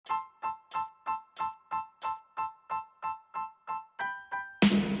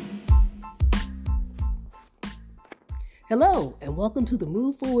Hello, and welcome to the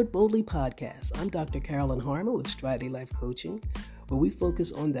Move Forward Boldly podcast. I'm Dr. Carolyn Harmer with Stride Life Coaching, where we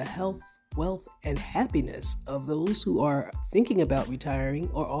focus on the health, wealth, and happiness of those who are thinking about retiring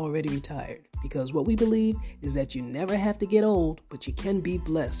or already retired. Because what we believe is that you never have to get old, but you can be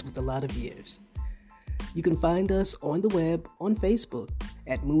blessed with a lot of years. You can find us on the web, on Facebook,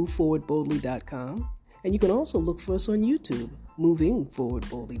 at moveforwardboldly.com, and you can also look for us on YouTube,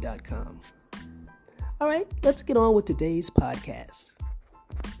 movingforwardboldly.com. All right, let's get on with today's podcast.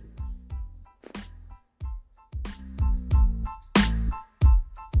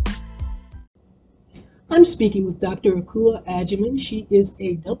 I'm speaking with Dr. Akua Ajiman. She is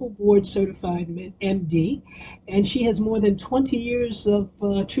a double board certified MD, and she has more than 20 years of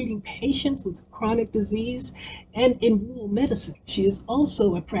treating patients with chronic disease and in rural medicine. She is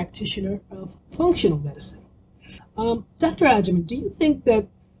also a practitioner of functional medicine. Dr. Ajiman, do you think that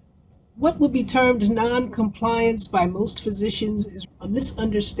what would be termed non-compliance by most physicians is a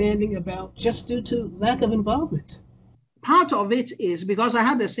misunderstanding about just due to lack of involvement? Part of it is because I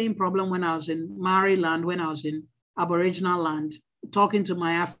had the same problem when I was in Maori land, when I was in Aboriginal land, talking to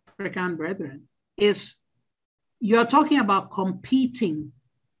my African brethren, is you're talking about competing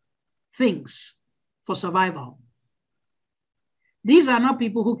things for survival. These are not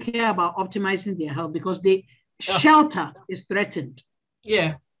people who care about optimizing their health because shelter is threatened.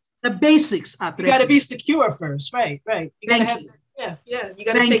 Yeah. The basics are threatened. You got to be secure first, right? You got to have, you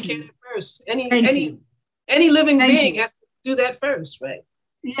got to take care of it first. Any living being has to do that first, right?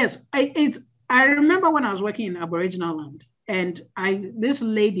 Yes, I remember when I was working in Aboriginal land, and this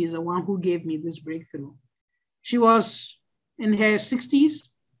lady is the one who gave me this breakthrough. She was in her 60s,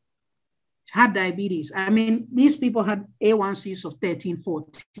 had diabetes. I mean, these people had A1Cs of 13,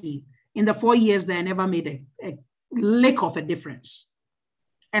 14. In the 4 years, they never made a lick of a difference.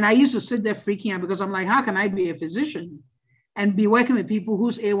 And I used to sit there freaking out because I'm like, how can I be a physician and be working with people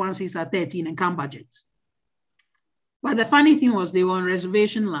whose A1Cs are 13 and can't budget? But the funny thing was they were on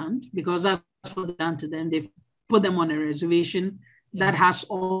reservation land because that's what they've done to them. They've put them on a reservation that has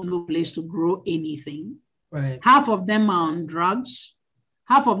no place to grow anything. Right. Half of them are on drugs.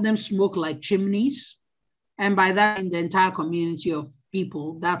 Half of them smoke like chimneys. And by that, in the entire community of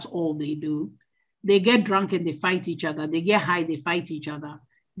people, that's all they do. They get drunk and they fight each other. They get high, they fight each other.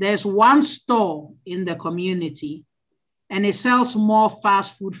 There's one store in the community and it sells more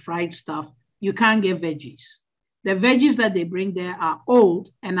fast food fried stuff. You can't get veggies. The veggies that they bring there are old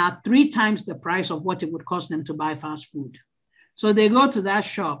and are 3 times the price of what it would cost them to buy fast food. So they go to that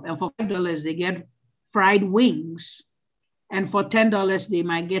shop and for $5 they get fried wings. And for $10 they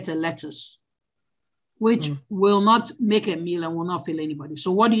might get a lettuce, which will not make a meal and will not fill anybody.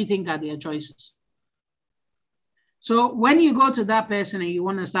 So what do you think are their choices? So when you go to that person and you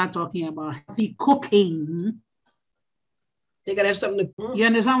want to start talking about healthy cooking, they got to have something to... You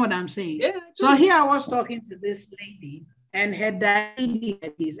understand what I'm saying? Yeah. So here I was talking to this lady and her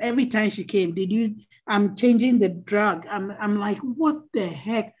diabetes. Every time she came, I'm changing the drug. I'm like, what the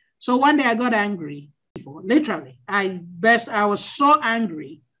heck? So one day I got angry. Literally, I was so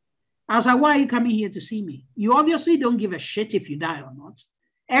angry. I was like, why are you coming here to see me? You obviously don't give a shit if you die or not.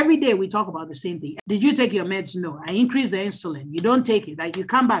 Every day we talk about the same thing. Did you take your meds? No. I increased the insulin. You don't take it. Like you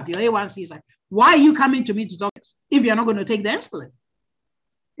come back, your A1C is like, why are you coming to me to talk if you're not going to take the insulin?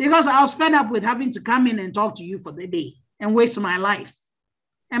 Because I was fed up with having to come in and talk to you for the day and waste my life.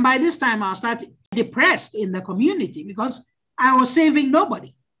 And by this time, I started depressed in the community because I was saving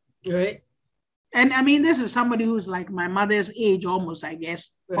nobody. Right. And I mean, this is somebody who's like my mother's age almost, I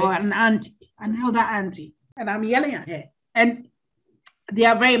guess, right. Or an auntie, an elder auntie. And I'm yelling at her. And they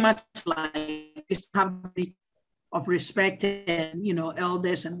are very much like this habit of respect and,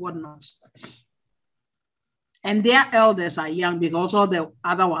 elders and whatnot. And their elders are young because all the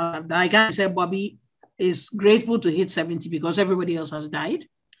other ones, like I said, Bobby is grateful to hit 70 because everybody else has died.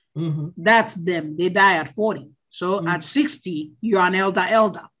 Mm-hmm. That's them. They die at 40. So at 60, you're an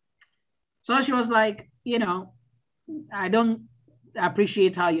elder. So she was like, I don't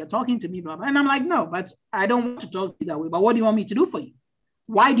appreciate how you're talking to me, blah, blah. And I'm like, no, but I don't want to talk to you that way. But what do you want me to do for you?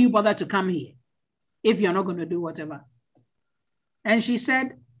 Why do you bother to come here if you're not going to do whatever? And she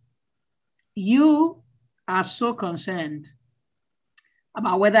said, you are so concerned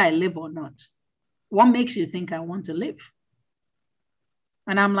about whether I live or not. What makes you think I want to live?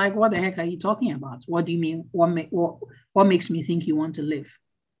 And I'm like, what the heck are you talking about? What do you mean? What makes me think you want to live?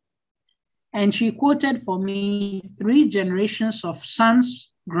 And she quoted for me 3 generations of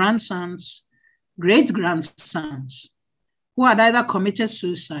sons, grandsons, great-grandsons who had either committed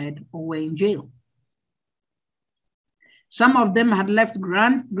suicide or were in jail. Some of them had left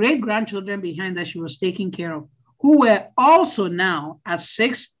great-grandchildren behind that she was taking care of, who were also now at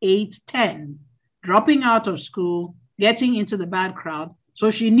 6, 8, 10, dropping out of school, getting into the bad crowd.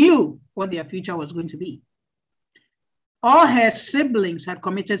 So she knew what their future was going to be. All her siblings had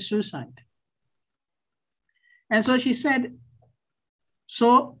committed suicide. And so she said,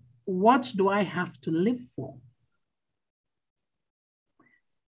 so what do I have to live for?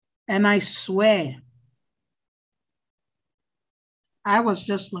 And I swear, I was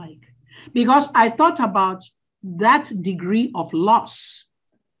just like, because I thought about that degree of loss.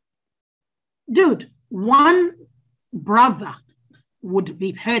 Dude, one brother would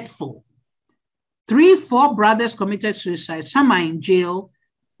be hurtful. 3, 4 brothers committed suicide. Some are in jail.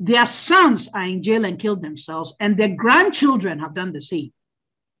 Their sons are in jail and killed themselves, and their grandchildren have done the same.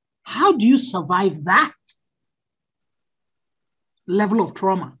 How do you survive that level of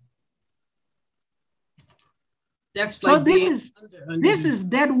trauma? That's so like this is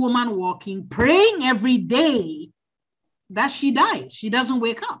dead woman walking, praying every day that she dies. She doesn't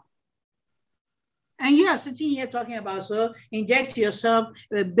wake up. And you are sitting here talking about, so inject yourself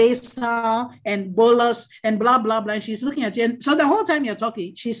with basal and bolus and blah, blah, blah. And she's looking at you. And so the whole time you're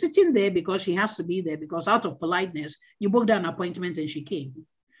talking, she's sitting there because she has to be there, because out of politeness, you booked an appointment and she came.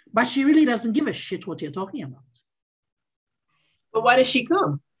 But she really doesn't give a shit what you're talking about. But why did she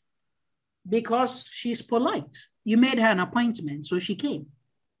come? Because she's polite. You made her an appointment, so she came.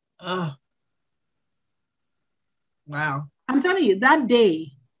 Wow. I'm telling you, that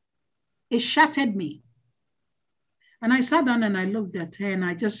day, it shattered me. And I sat down and I looked at her,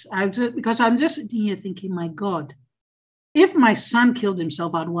 and because I'm just sitting here thinking, my God, if my son killed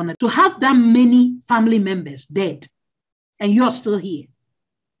himself, I'd want to have that many family members dead, and you're still here.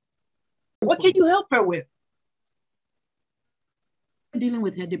 What can you help her with? Dealing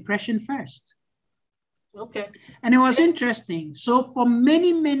with her depression first. Okay. And it was interesting. So for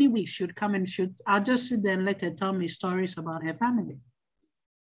many, many weeks, she would come and I'll just sit there and let her tell me stories about her family.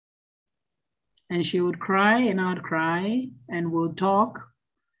 And she would cry and I'd cry and we'll talk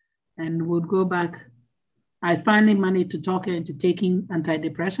and would go back. I finally managed to talk her into taking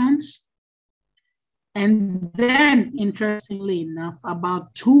antidepressants. And then, interestingly enough,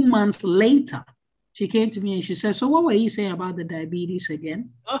 about 2 months later, she came to me and she said, so what were you saying about the diabetes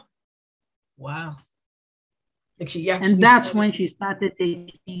again? Oh, wow. And that's when she started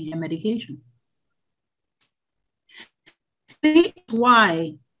taking her medication. That's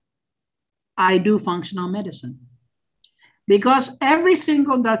why I do functional medicine. Because every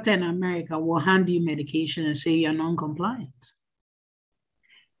single doctor in America will hand you medication and say you're non-compliant.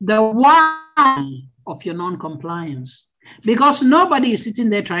 The why of your non-compliance, because nobody is sitting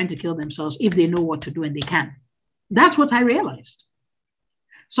there trying to kill themselves if they know what to do and they can. That's what I realized.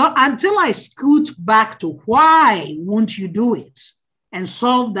 So until I scoot back to why won't you do it and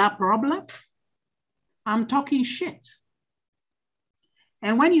solve that problem, I'm talking shit.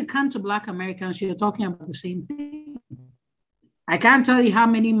 And when you come to Black Americans, you're talking about the same thing. I can't tell you how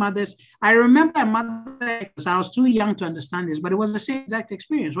many mothers. I remember a mother, because I was too young to understand this, but it was the same exact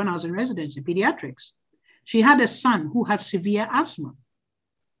experience when I was in residency, pediatrics. She had a son who had severe asthma.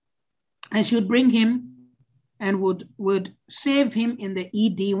 And she would bring him and would save him in the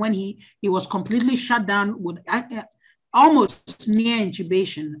ED when he was completely shut down, almost near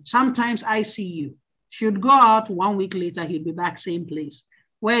intubation, sometimes ICU. She would go out 1 week later, he'd be back same place.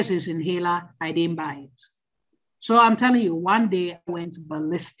 Where's his inhaler? I didn't buy it. So I'm telling you, one day I went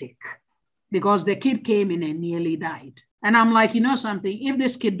ballistic because the kid came in and nearly died. And I'm like, you know something, if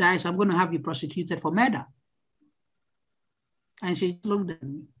this kid dies, I'm going to have you prosecuted for murder. And she looked at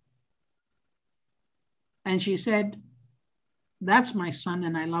me. And she said, that's my son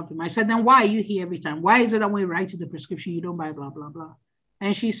and I love him. I said, then why are you here every time? Why is it that when we write you the prescription, you don't buy blah, blah, blah?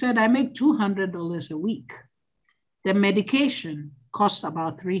 And she said, I make $200 a week. The medication costs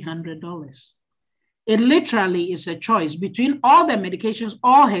about $300. It literally is a choice between all the medications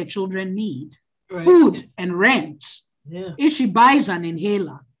all her children need, right, food and rent. Yeah. If she buys an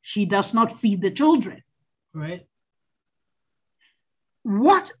inhaler, she does not feed the children. Right.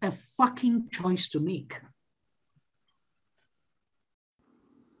 What a fucking choice to make.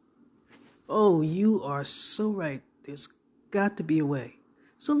 Oh, you are so right. There's got to be a way.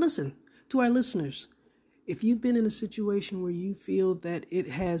 So listen, to our listeners, if you've been in a situation where you feel that it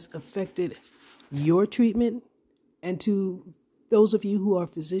has affected your treatment, and to those of you who are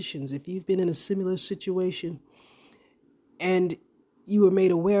physicians, if you've been in a similar situation and you were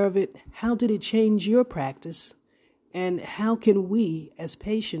made aware of it, how did it change your practice? And how can we as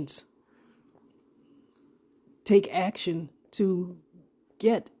patients take action to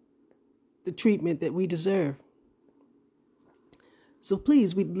get the treatment that we deserve? So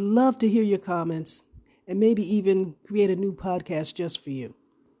please, we'd love to hear your comments and maybe even create a new podcast just for you.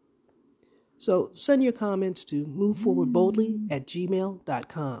 So send your comments to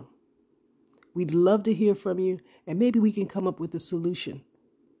moveforwardboldly@gmail.com. We'd love to hear from you, and maybe we can come up with a solution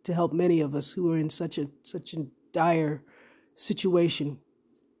to help many of us who are in such a dire situation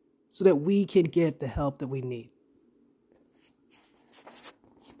so that we can get the help that we need.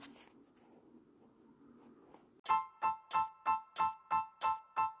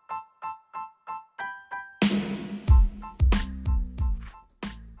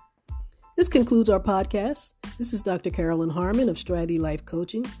 This concludes our podcast. This is Dr. Carolyn Harmon of Strategy Life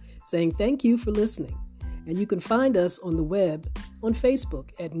Coaching saying thank you for listening. And you can find us on the web on Facebook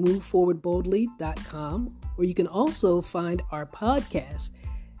at moveforwardboldly.com, or you can also find our podcast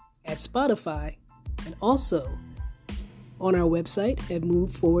at Spotify and also on our website at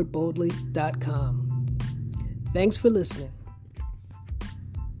moveforwardboldly.com. Thanks for listening.